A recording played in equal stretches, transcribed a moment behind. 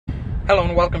Hello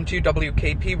and welcome to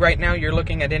WKP. Right now you're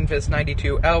looking at Invis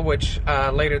 92L, which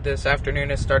later this afternoon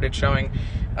has started showing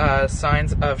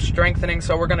signs of strengthening.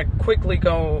 So we're going to quickly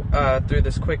go through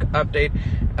this quick update.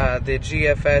 The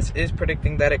GFS is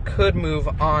predicting that it could move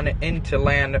on into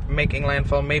land, making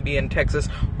landfall maybe in Texas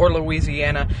or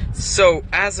Louisiana. So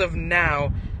as of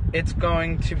now, it's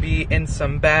going to be in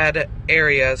some bad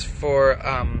areas for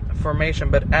formation,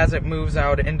 but as it moves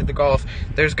out into the Gulf,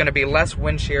 there's going to be less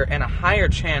wind shear and a higher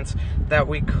chance that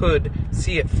we could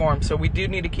see it form. So we do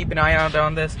need to keep an eye out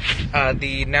on this.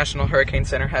 The National Hurricane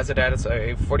Center has it as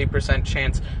a 40%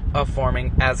 chance of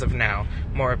forming as of now.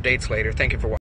 More updates later. Thank you for watching.